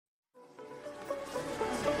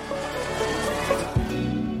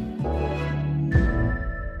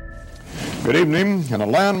Good evening. In a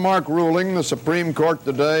landmark ruling, the Supreme Court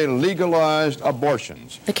today legalized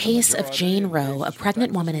abortions. The case of Jane Roe, a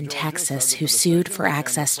pregnant woman in Texas who sued for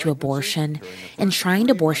access to abortion, enshrined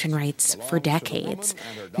abortion rights for decades.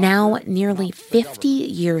 Now, nearly 50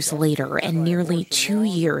 years later, and nearly 2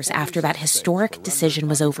 years after that historic decision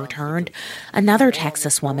was overturned, another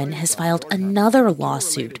Texas woman has filed another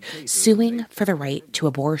lawsuit suing for the right to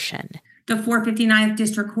abortion. The 459th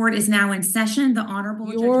District Court is now in session. The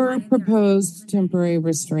Honorable Your proposed temporary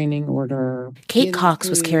restraining order. Kate Cox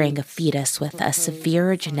was carrying a fetus with a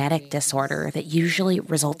severe genetic disorder that usually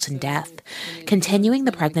results in death. Continuing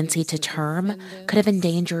the pregnancy to term could have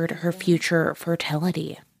endangered her future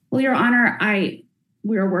fertility. Well, Your Honor,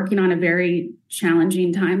 we are working on a very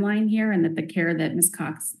challenging timeline here, and that the care that Ms.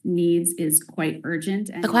 Cox needs is quite urgent.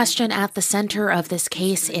 The question at the center of this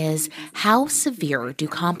case is, how severe do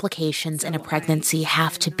complications in a pregnancy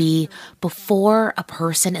have to be before a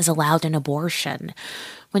person is allowed an abortion?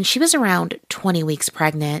 When she was around 20 weeks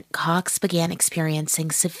pregnant, Cox began experiencing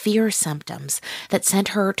severe symptoms that sent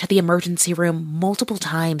her to the emergency room multiple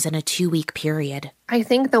times in a 2-week period. I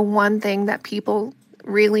think the one thing that people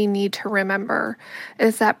really need to remember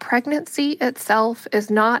is that pregnancy itself is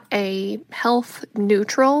not a health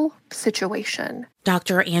neutral situation.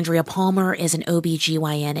 Dr. Andrea Palmer is an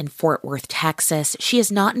OB/GYN in Fort Worth, Texas. She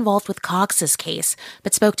is not involved with Cox's case,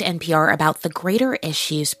 but spoke to NPR about the greater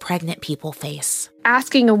issues pregnant people face.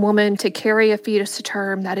 Asking a woman to carry a fetus to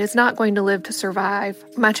term that is not going to live to survive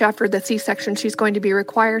much after the C-section she's going to be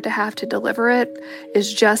required to have to deliver it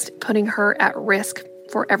is just putting her at risk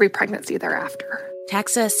for every pregnancy thereafter.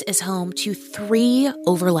 Texas is home to 3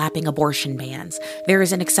 overlapping abortion bans. There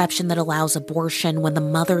is an exception that allows abortion when the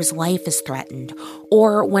mother's life is threatened,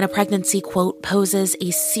 or when a pregnancy, quote, poses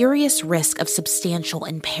a serious risk of substantial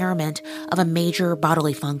impairment of a major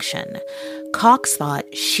bodily function. Cox thought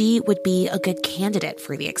she would be a good candidate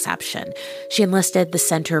for the exception. She enlisted the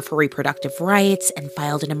Center for Reproductive Rights and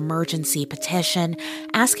filed an emergency petition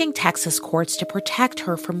asking Texas courts to protect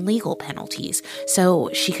her from legal penalties so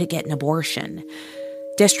she could get an abortion.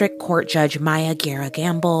 District Court Judge Maya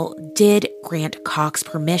Guerra-Gamble did grant Cox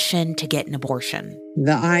permission to get an abortion.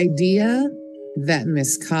 The idea that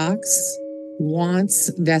Ms. Cox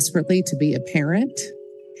wants desperately to be a parent,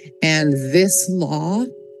 and this law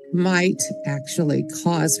might actually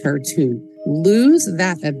cause her to lose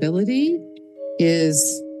that ability,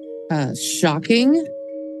 is shocking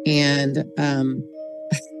and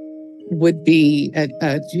would be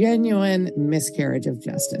a genuine miscarriage of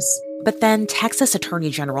justice. But then Texas Attorney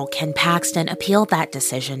General Ken Paxton appealed that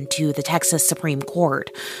decision to the Texas Supreme Court,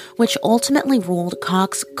 which ultimately ruled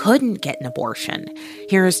Cox couldn't get an abortion.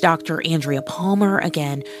 Here's Dr. Andrea Palmer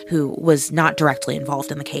again, who was not directly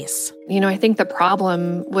involved in the case. I think the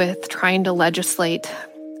problem with trying to legislate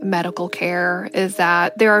medical care is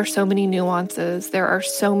that there are so many nuances, there are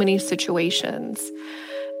so many situations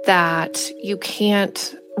that you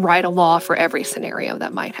can't write a law for every scenario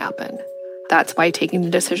that might happen. That's why taking the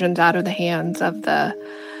decisions out of the hands of the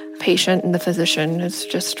patient and the physician is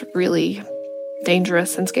just really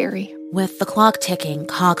dangerous and scary. With the clock ticking,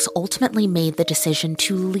 Cox ultimately made the decision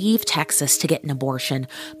to leave Texas to get an abortion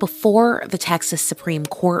before the Texas Supreme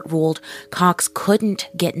Court ruled Cox couldn't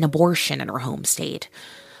get an abortion in her home state.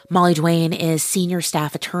 Molly Duane is senior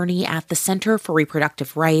staff attorney at the Center for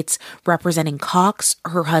Reproductive Rights, representing Cox,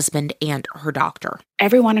 her husband, and her doctor.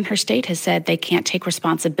 Everyone in her state has said they can't take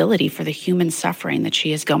responsibility for the human suffering that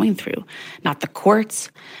she is going through. Not the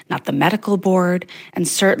courts, not the medical board, and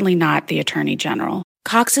certainly not the attorney general.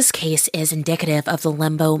 Cox's case is indicative of the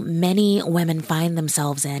limbo many women find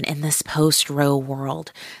themselves in this post-Roe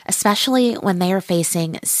world, especially when they are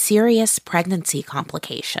facing serious pregnancy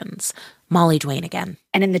complications. Molly Duane again.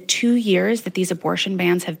 And in the 2 years that these abortion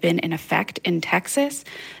bans have been in effect in Texas,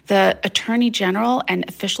 the attorney general and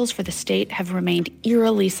officials for the state have remained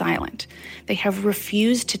eerily silent. They have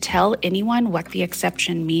refused to tell anyone what the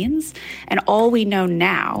exception means. And all we know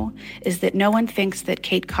now is that no one thinks that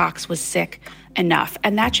Kate Cox was sick enough.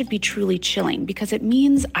 And that should be truly chilling because it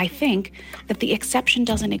means, I think, that the exception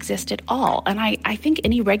doesn't exist at all. And I think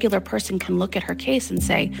any regular person can look at her case and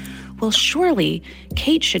say, well, surely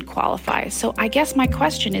Kate should qualify. So I guess my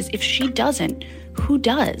question is, if she doesn't, who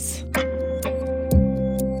does?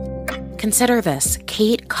 Consider this.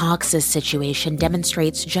 Kate Cox's situation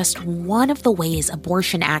demonstrates just one of the ways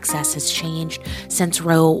abortion access has changed since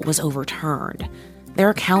Roe was overturned. There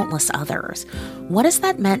are countless others. What has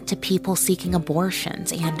that meant to people seeking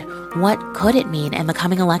abortions, and what could it mean in the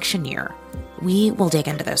coming election year? We will dig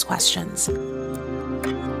into those questions.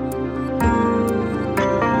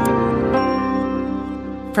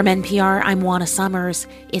 From NPR, I'm Juana Summers.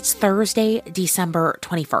 It's Thursday, December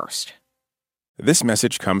 21st. This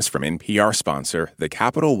message comes from NPR sponsor, the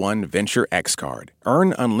Capital One Venture X Card.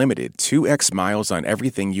 Earn unlimited 2x miles on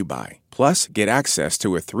everything you buy. Plus, get access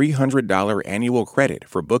to a $300 annual credit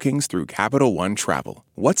for bookings through Capital One Travel.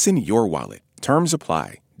 What's in your wallet? Terms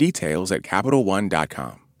apply. Details at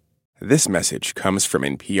CapitalOne.com. This message comes from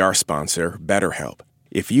NPR sponsor, BetterHelp.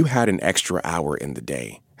 If you had an extra hour in the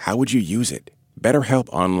day, how would you use it? BetterHelp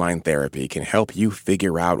Online Therapy can help you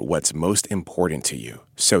figure out what's most important to you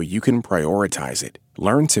so you can prioritize it.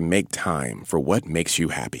 Learn to make time for what makes you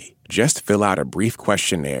happy. Just fill out a brief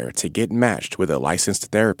questionnaire to get matched with a licensed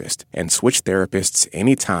therapist and switch therapists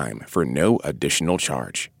anytime for no additional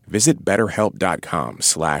charge. Visit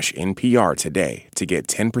BetterHelp.com/NPR today to get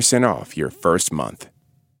 10% off your first month.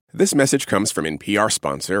 This message comes from NPR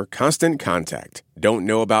sponsor, Constant Contact. Don't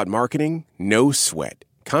know about marketing? No sweat.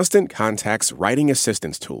 Constant Contact's writing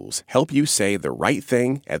assistance tools help you say the right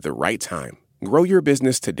thing at the right time. Grow your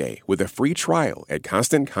business today with a free trial at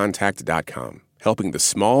ConstantContact.com, helping the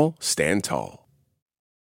small stand tall.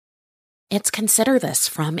 It's Consider This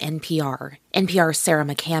from NPR. NPR's Sarah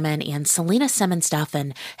McCammon and Selena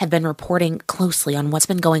Simmons-Duffin have been reporting closely on what's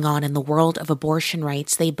been going on in the world of abortion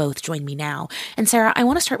rights. They both join me now. And Sarah, I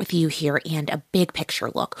want to start with you here and a big picture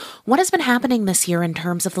look. What has been happening this year in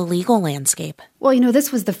terms of the legal landscape? Well,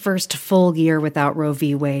 this was the first full year without Roe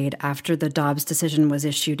v. Wade after the Dobbs decision was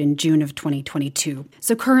issued in June of 2022.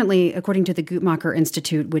 So currently, according to the Guttmacher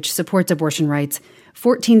Institute, which supports abortion rights,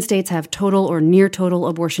 14 states have total or near total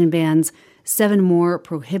abortion bans. 7 more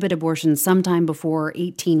prohibit abortion sometime before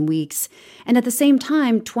 18 weeks. And at the same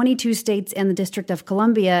time, 22 states and the District of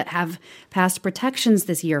Columbia have passed protections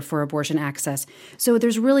this year for abortion access. So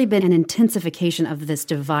there's really been an intensification of this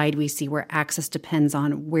divide we see where access depends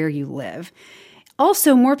on where you live.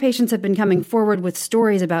 Also, more patients have been coming forward with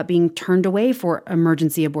stories about being turned away for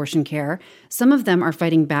emergency abortion care. Some of them are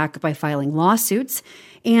fighting back by filing lawsuits.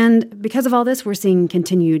 And because of all this, we're seeing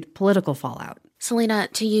continued political fallout. Selena,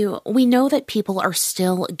 to you, we know that people are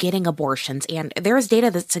still getting abortions, and there is data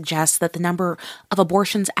that suggests that the number of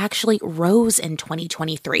abortions actually rose in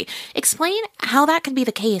 2023. Explain how that could be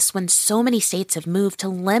the case when so many states have moved to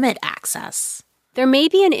limit access. There may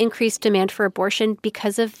be an increased demand for abortion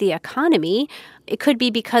because of the economy. It could be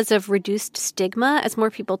because of reduced stigma as more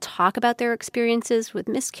people talk about their experiences with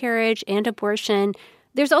miscarriage and abortion.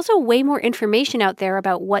 There's also way more information out there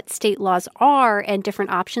about what state laws are and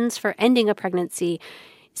different options for ending a pregnancy.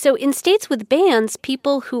 So in states with bans,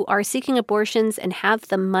 people who are seeking abortions and have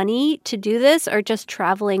the money to do this are just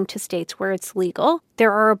traveling to states where it's legal.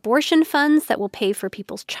 There are abortion funds that will pay for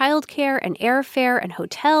people's childcare and airfare and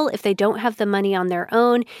hotel if they don't have the money on their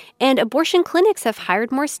own. And abortion clinics have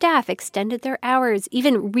hired more staff, extended their hours,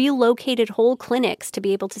 even relocated whole clinics to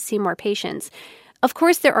be able to see more patients. Of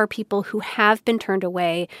course, there are people who have been turned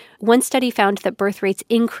away. One study found that birth rates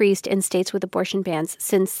increased in states with abortion bans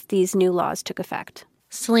since these new laws took effect.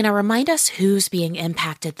 Selena, remind us who's being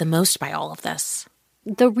impacted the most by all of this.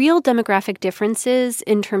 The real demographic differences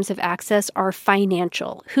in terms of access are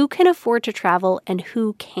financial. Who can afford to travel and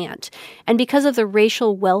who can't? And because of the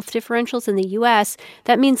racial wealth differentials in the U.S.,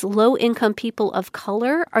 that means low-income people of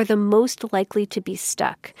color are the most likely to be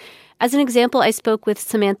stuck. As an example, I spoke with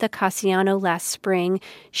Samantha Cassiano last spring.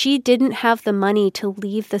 She didn't have the money to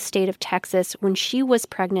leave the state of Texas when she was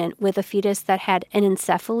pregnant with a fetus that had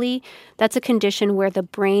anencephaly. That's a condition where the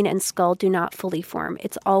brain and skull do not fully form.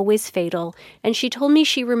 It's always fatal. And she told me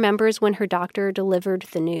she remembers when her doctor delivered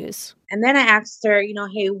the news. And then I asked her,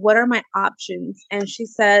 hey, what are my options? And she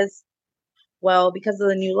says, well, because of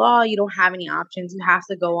the new law, you don't have any options. You have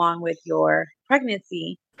to go on with your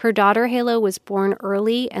pregnancy. Her daughter, Halo, was born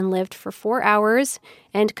early and lived for 4 hours,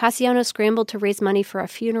 and Cassiano scrambled to raise money for a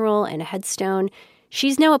funeral and a headstone.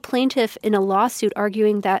 She's now a plaintiff in a lawsuit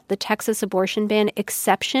arguing that the Texas abortion ban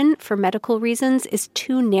exception for medical reasons is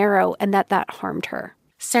too narrow and that harmed her.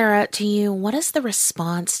 Sarah, to you, what has the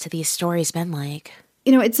response to these stories been like?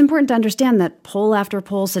 It's important to understand that poll after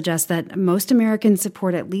poll suggests that most Americans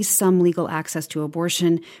support at least some legal access to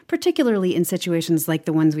abortion, particularly in situations like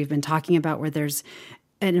the ones we've been talking about where there's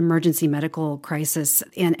an emergency medical crisis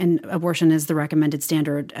and abortion is the recommended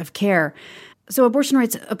standard of care. So abortion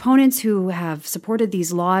rights opponents who have supported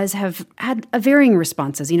these laws have had varying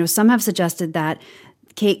responses. Some have suggested that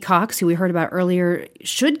Kate Cox, who we heard about earlier,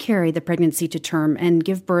 should carry the pregnancy to term and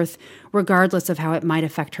give birth regardless of how it might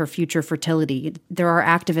affect her future fertility. There are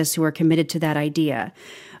activists who are committed to that idea.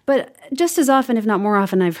 But Just as often, if not more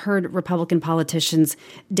often, I've heard Republican politicians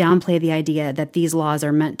downplay the idea that these laws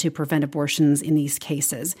are meant to prevent abortions in these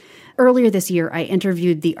cases. Earlier this year, I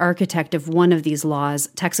interviewed the architect of one of these laws,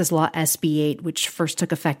 Texas Law SB 8, which first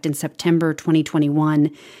took effect in September 2021.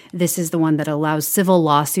 This is the one that allows civil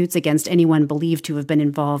lawsuits against anyone believed to have been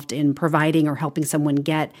involved in providing or helping someone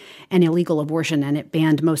get an illegal abortion, and it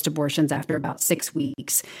banned most abortions after about 6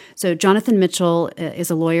 weeks. So Jonathan Mitchell is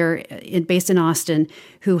a lawyer based in Austin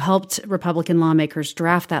who helped Republican lawmakers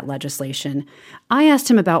draft that legislation. I asked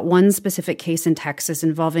him about one specific case in Texas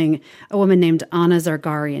involving a woman named Anna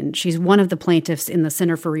Zargarian. She's one of the plaintiffs in the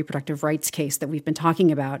Center for Reproductive Rights case that we've been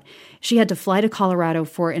talking about. She had to fly to Colorado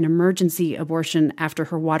for an emergency abortion after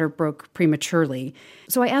her water broke prematurely.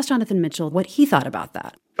 So I asked Jonathan Mitchell what he thought about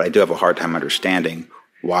that. But I do have a hard time understanding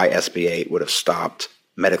why SB 8 would have stopped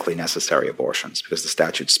medically necessary abortions, because the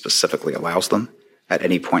statute specifically allows them at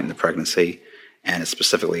any point in the pregnancy, and it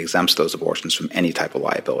specifically exempts those abortions from any type of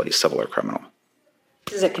liability, civil or criminal.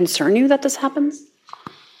 Does it concern you that this happens?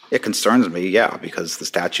 It concerns me, yeah, because the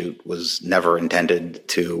statute was never intended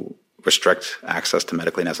to restrict access to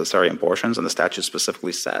medically necessary abortions, and the statute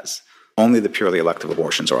specifically says only the purely elective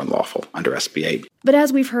abortions are unlawful under SB 8. But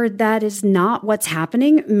as we've heard, that is not what's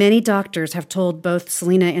happening. Many doctors have told both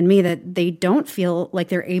Selena and me that they don't feel like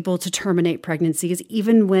they're able to terminate pregnancies,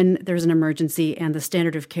 even when there's an emergency and the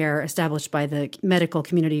standard of care established by the medical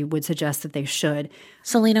community would suggest that they should.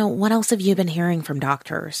 Selena, what else have you been hearing from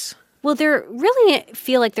doctors? Well, they really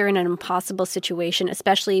feel like they're in an impossible situation,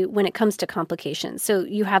 especially when it comes to complications. So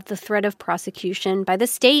you have the threat of prosecution by the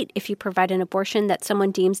state if you provide an abortion that someone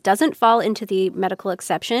deems doesn't fall into the medical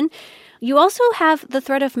exception. You also have the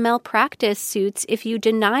threat of malpractice suits if you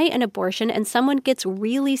deny an abortion and someone gets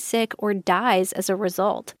really sick or dies as a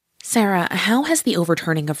result. Sarah, how has the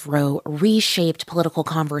overturning of Roe reshaped political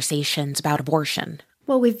conversations about abortion?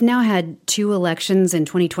 Well, we've now had 2 elections in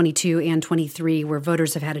 2022 and 23 where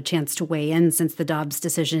voters have had a chance to weigh in since the Dobbs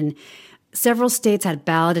decision. Several states had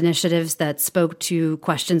ballot initiatives that spoke to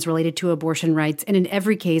questions related to abortion rights, and in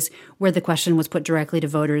every case where the question was put directly to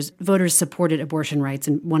voters, voters supported abortion rights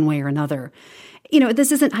in one way or another. You know,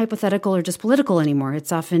 this isn't hypothetical or just political anymore.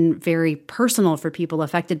 It's often very personal for people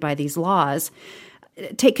affected by these laws.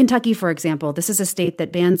 Take Kentucky, for example. This is a state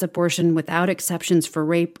that bans abortion without exceptions for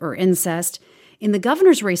rape or incest. In the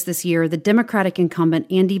governor's race this year, the Democratic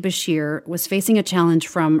incumbent Andy Beshear was facing a challenge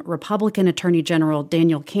from Republican Attorney General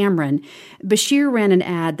Daniel Cameron. Beshear ran an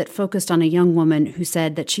ad that focused on a young woman who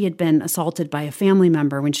said that she had been assaulted by a family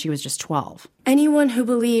member when she was just 12. Anyone who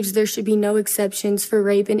believes there should be no exceptions for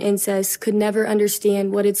rape and incest could never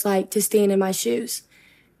understand what it's like to stand in my shoes.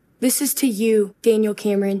 This is to you, Daniel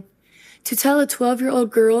Cameron. To tell a 12-year-old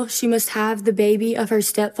girl she must have the baby of her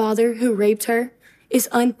stepfather who raped her is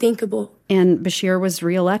unthinkable. And Beshear was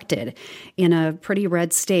reelected in a pretty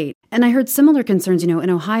red state. And I heard similar concerns, in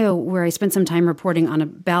Ohio, where I spent some time reporting on a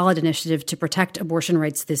ballot initiative to protect abortion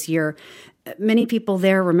rights this year. Many people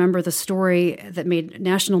there remember the story that made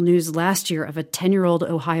national news last year of a 10-year-old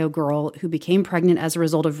Ohio girl who became pregnant as a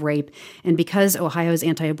result of rape. And because Ohio's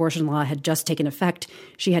anti-abortion law had just taken effect,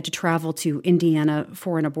 she had to travel to Indiana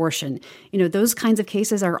for an abortion. Those kinds of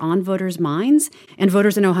cases are on voters' minds, and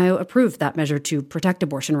voters in Ohio approved that measure to protect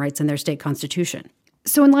abortion rights in their state constitution.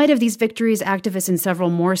 So in light of these victories, activists in several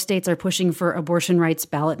more states are pushing for abortion rights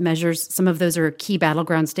ballot measures. Some of those are key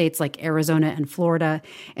battleground states like Arizona and Florida.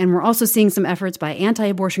 And we're also seeing some efforts by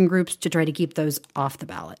anti-abortion groups to try to keep those off the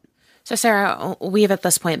ballot. So, Sarah, we've at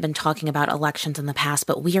this point been talking about elections in the past,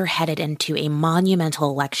 but we are headed into a monumental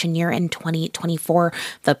election year in 2024.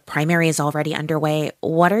 The primary is already underway.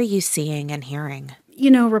 What are you seeing and hearing?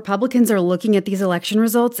 Republicans are looking at these election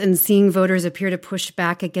results and seeing voters appear to push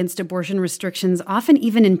back against abortion restrictions, often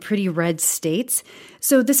even in pretty red states.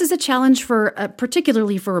 So this is a challenge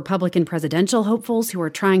particularly for Republican presidential hopefuls who are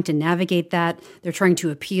trying to navigate that. They're trying to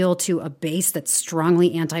appeal to a base that's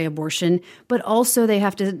strongly anti-abortion, but also they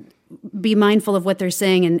have to be mindful of what they're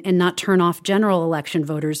saying and not turn off general election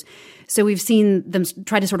voters. So we've seen them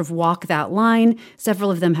try to sort of walk that line. Several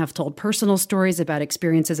of them have told personal stories about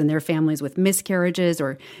experiences in their families with miscarriages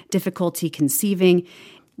or difficulty conceiving.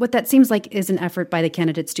 What that seems like is an effort by the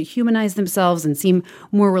candidates to humanize themselves and seem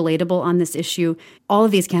more relatable on this issue. All of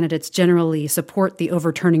these candidates generally support the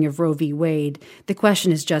overturning of Roe v. Wade. The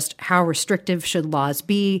question is just how restrictive should laws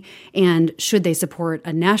be, and should they support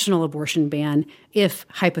a national abortion ban if,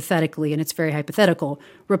 hypothetically, and it's very hypothetical,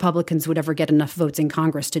 Republicans would ever get enough votes in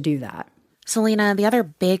Congress to do that. Selena, the other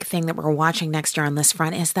big thing that we're watching next year on this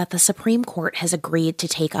front is that the Supreme Court has agreed to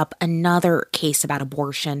take up another case about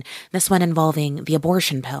abortion, this one involving the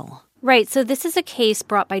abortion pill. Right. So this is a case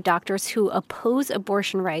brought by doctors who oppose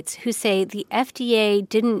abortion rights, who say the FDA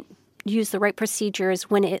didn't use the right procedures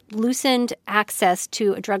when it loosened access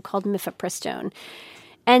to a drug called mifepristone.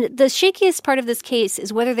 And the shakiest part of this case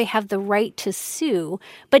is whether they have the right to sue.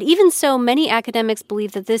 But even so, many academics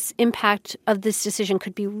believe that this impact of this decision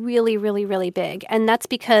could be really, really, really big. And that's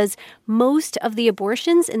because most of the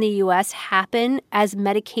abortions in the U.S. happen as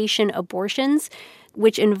medication abortions,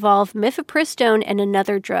 which involve mifepristone and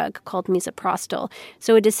another drug called misoprostol.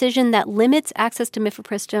 So a decision that limits access to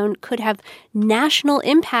mifepristone could have national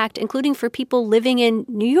impact, including for people living in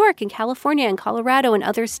New York and California and Colorado and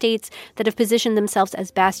other states that have positioned themselves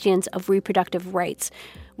as bastions of reproductive rights.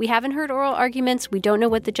 We haven't heard oral arguments. We don't know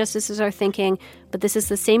what the justices are thinking, but this is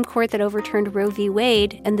the same court that overturned Roe v.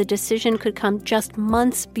 Wade, and the decision could come just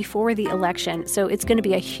months before the election. So it's going to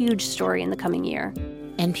be a huge story in the coming year.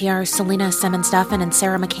 NPR's Selena Simmons-Duffin and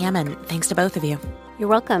Sarah McCammon, thanks to both of you. You're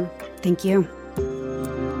welcome. Thank you.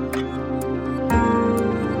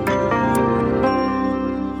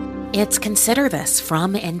 It's Consider This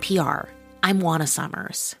from NPR. I'm Juana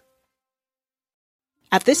Summers.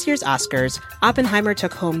 At this year's Oscars, Oppenheimer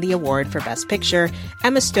took home the award for Best Picture,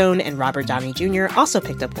 Emma Stone and Robert Downey Jr. also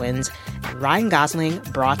picked up wins, and Ryan Gosling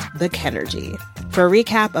brought the Kenergy. For a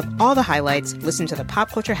recap of all the highlights, listen to the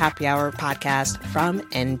Pop Culture Happy Hour podcast from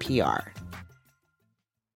NPR.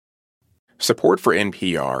 Support for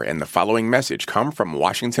NPR and the following message come from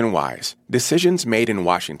Washington Wise. Decisions made in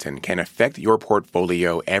Washington can affect your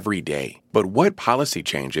portfolio every day. But what policy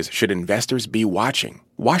changes should investors be watching?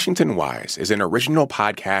 Washington Wise is an original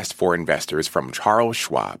podcast for investors from Charles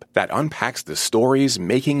Schwab that unpacks the stories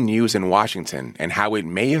making news in Washington and how it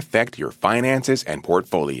may affect your finances and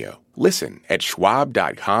portfolio. Listen at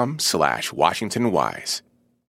schwab.com/WashingtonWise.